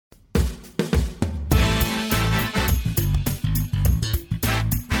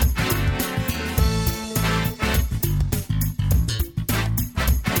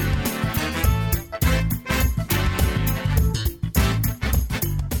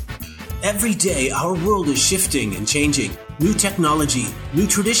Every day, our world is shifting and changing. New technology, new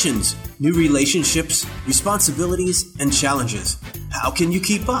traditions, new relationships, responsibilities, and challenges. How can you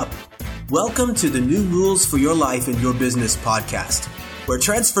keep up? Welcome to the New Rules for Your Life and Your Business podcast, where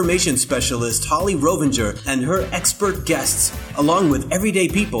transformation specialist Holly Rovinger and her expert guests, along with everyday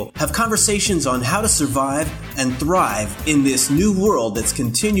people, have conversations on how to survive and thrive in this new world that's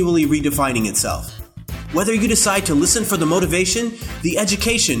continually redefining itself. Whether you decide to listen for the motivation, the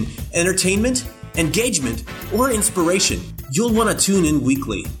education, entertainment, engagement, or inspiration, you'll want to tune in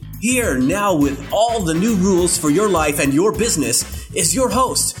weekly. Here now with all the new rules for your life and your business is your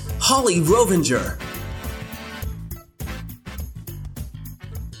host, Holly Rovinger.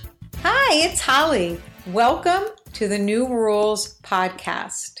 Hi, it's Holly. Welcome to the New Rules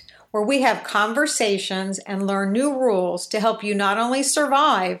podcast, where we have conversations and learn new rules to help you not only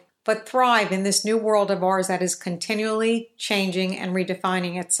survive, but thrive in this new world of ours that is continually changing and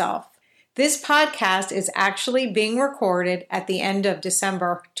redefining itself. This podcast is actually being recorded at the end of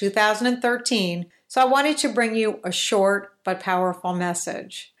December 2013, so I wanted to bring you a short but powerful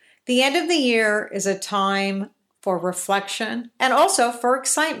message. The end of the year is a time for reflection and also for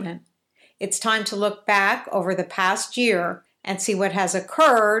excitement. It's time to look back over the past year and see what has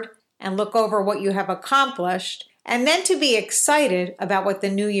occurred and look over what you have accomplished, and then to be excited about what the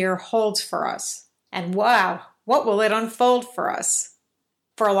new year holds for us. And wow, what will it unfold for us?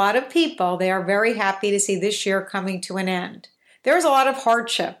 For a lot of people, they are very happy to see this year coming to an end. There is a lot of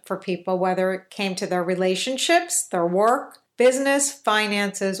hardship for people, whether it came to their relationships, their work, business,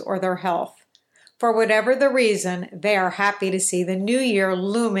 finances, or their health. For whatever the reason, they are happy to see the new year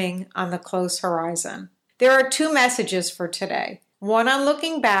looming on the close horizon. There are two messages for today. One on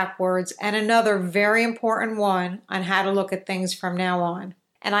looking backwards and another very important one on how to look at things from now on.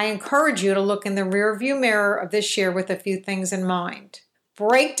 And I encourage you to look in the rearview mirror of this year with a few things in mind.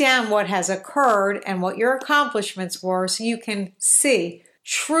 Break down what has occurred and what your accomplishments were so you can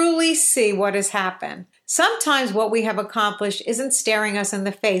truly see what has happened. Sometimes what we have accomplished isn't staring us in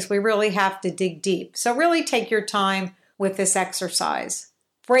the face. We really have to dig deep. So really take your time with this exercise.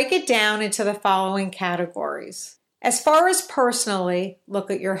 Break it down into the following categories. As far as personally,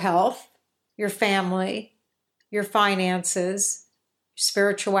 look at your health, your family, your finances,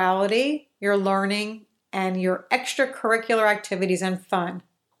 spirituality, your learning, and your extracurricular activities and fun.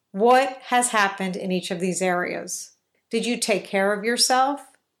 What has happened in each of these areas? Did you take care of yourself?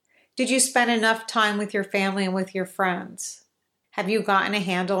 Did you spend enough time with your family and with your friends? Have you gotten a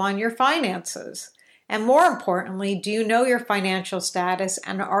handle on your finances? And more importantly, do you know your financial status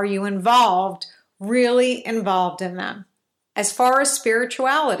and are you really involved in them? As far as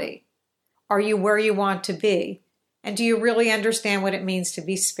spirituality, are you where you want to be? And do you really understand what it means to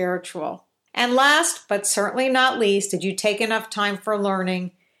be spiritual? And last, but certainly not least, did you take enough time for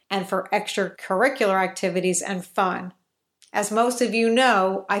learning and for extracurricular activities and fun? As most of you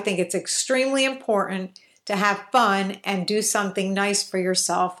know, I think it's extremely important to have fun and do something nice for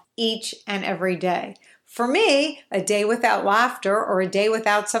yourself each and every day. For me, a day without laughter or a day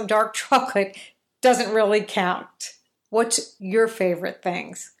without some dark chocolate doesn't really count. What's your favorite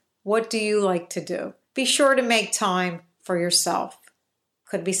things? What do you like to do? Be sure to make time for yourself.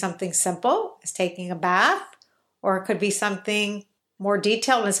 Could be something simple as taking a bath, or it could be something more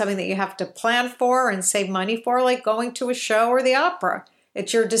detailed and something that you have to plan for and save money for, like going to a show or the opera.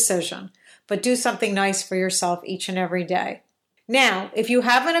 It's your decision, but do something nice for yourself each and every day. Now, if you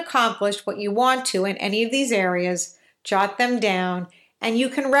haven't accomplished what you want to in any of these areas, jot them down and you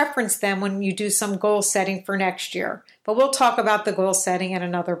can reference them when you do some goal setting for next year. But we'll talk about the goal setting in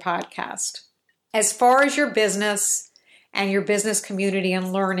another podcast. As far as your business and your business community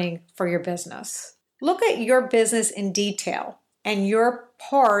and learning for your business, look at your business in detail and your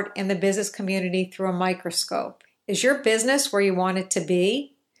part in the business community through a microscope. Is your business where you want it to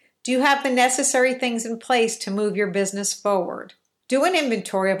be? Do you have the necessary things in place to move your business forward? Do an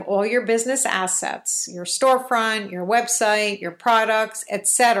inventory of all your business assets, your storefront, your website, your products,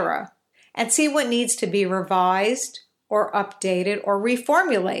 etc., and see what needs to be revised or updated or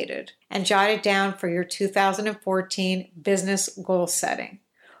reformulated, and jot it down for your 2014 business goal setting.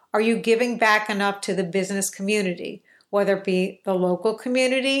 Are you giving back enough to the business community, whether it be the local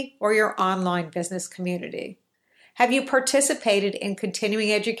community or your online business community? Have you participated in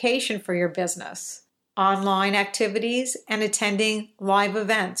continuing education for your business, online activities, and attending live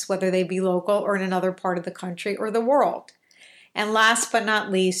events, whether they be local or in another part of the country or the world? And last but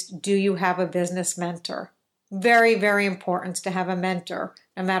not least, do you have a business mentor? Very, very important to have a mentor,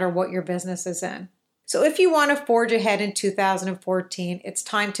 no matter what your business is in. So if you want to forge ahead in 2014, it's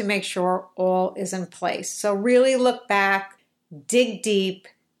time to make sure all is in place. So really look back, dig deep,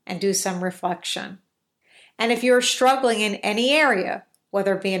 and do some reflection. And if you're struggling in any area,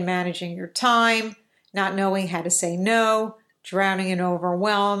 whether it be in managing your time, not knowing how to say no, drowning in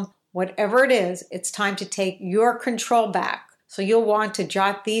overwhelm, whatever it is, it's time to take your control back. So you'll want to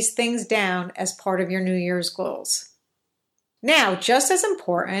jot these things down as part of your New Year's goals. Now, just as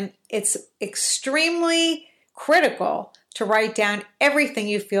important, it's extremely critical to write down everything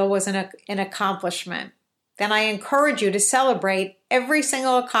you feel was an accomplishment. Then I encourage you to celebrate every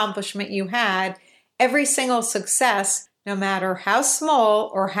single accomplishment you had, every single success, no matter how small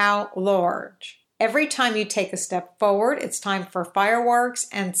or how large. Every time you take a step forward, it's time for fireworks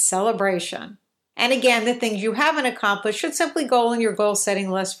and celebration. And again, the things you haven't accomplished should simply go in your goal-setting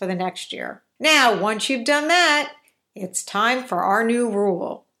list for the next year. Now, once you've done that, it's time for our new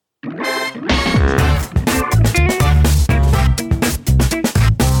rule.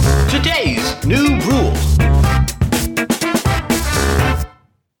 Today's new rule.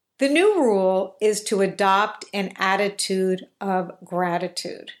 The new rule is to adopt an attitude of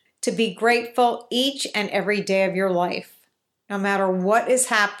gratitude, to be grateful each and every day of your life, no matter what is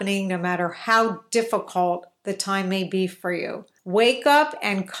happening, no matter how difficult the time may be for you. Wake up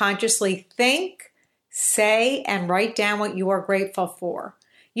and consciously think, say, and write down what you are grateful for.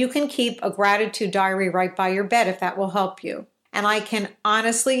 You can keep a gratitude diary right by your bed if that will help you. And I can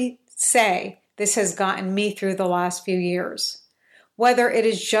honestly say this has gotten me through the last few years. Whether it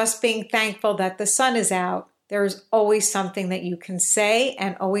is just being thankful that the sun is out, there is always something that you can say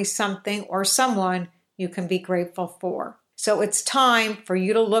and always something or someone you can be grateful for. So it's time for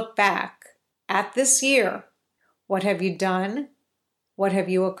you to look back at this year. What have you done? What have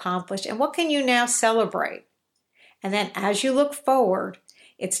you accomplished? And what can you now celebrate? And then as you look forward,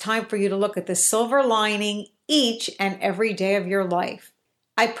 it's time for you to look at the silver lining each and every day of your life.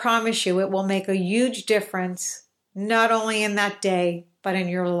 I promise you it will make a huge difference, not only in that day, but in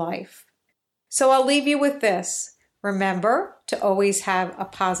your life. So I'll leave you with this. Remember to always have a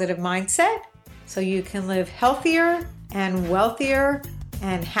positive mindset so you can live healthier and wealthier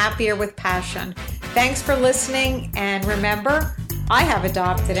and happier with passion. Thanks for listening, and remember, I have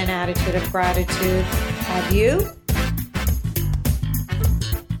adopted an attitude of gratitude. Have you?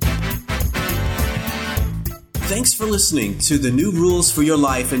 Thanks for listening to the New Rules for Your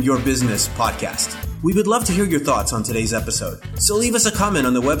Life and Your Business podcast. We would love to hear your thoughts on today's episode, so leave us a comment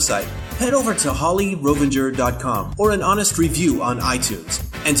on the website, head over to hollyrovinger.com, or an honest review on iTunes.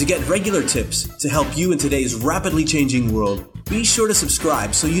 And to get regular tips to help you in today's rapidly changing world, be sure to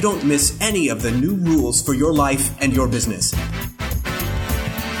subscribe so you don't miss any of the new rules for your life and your business.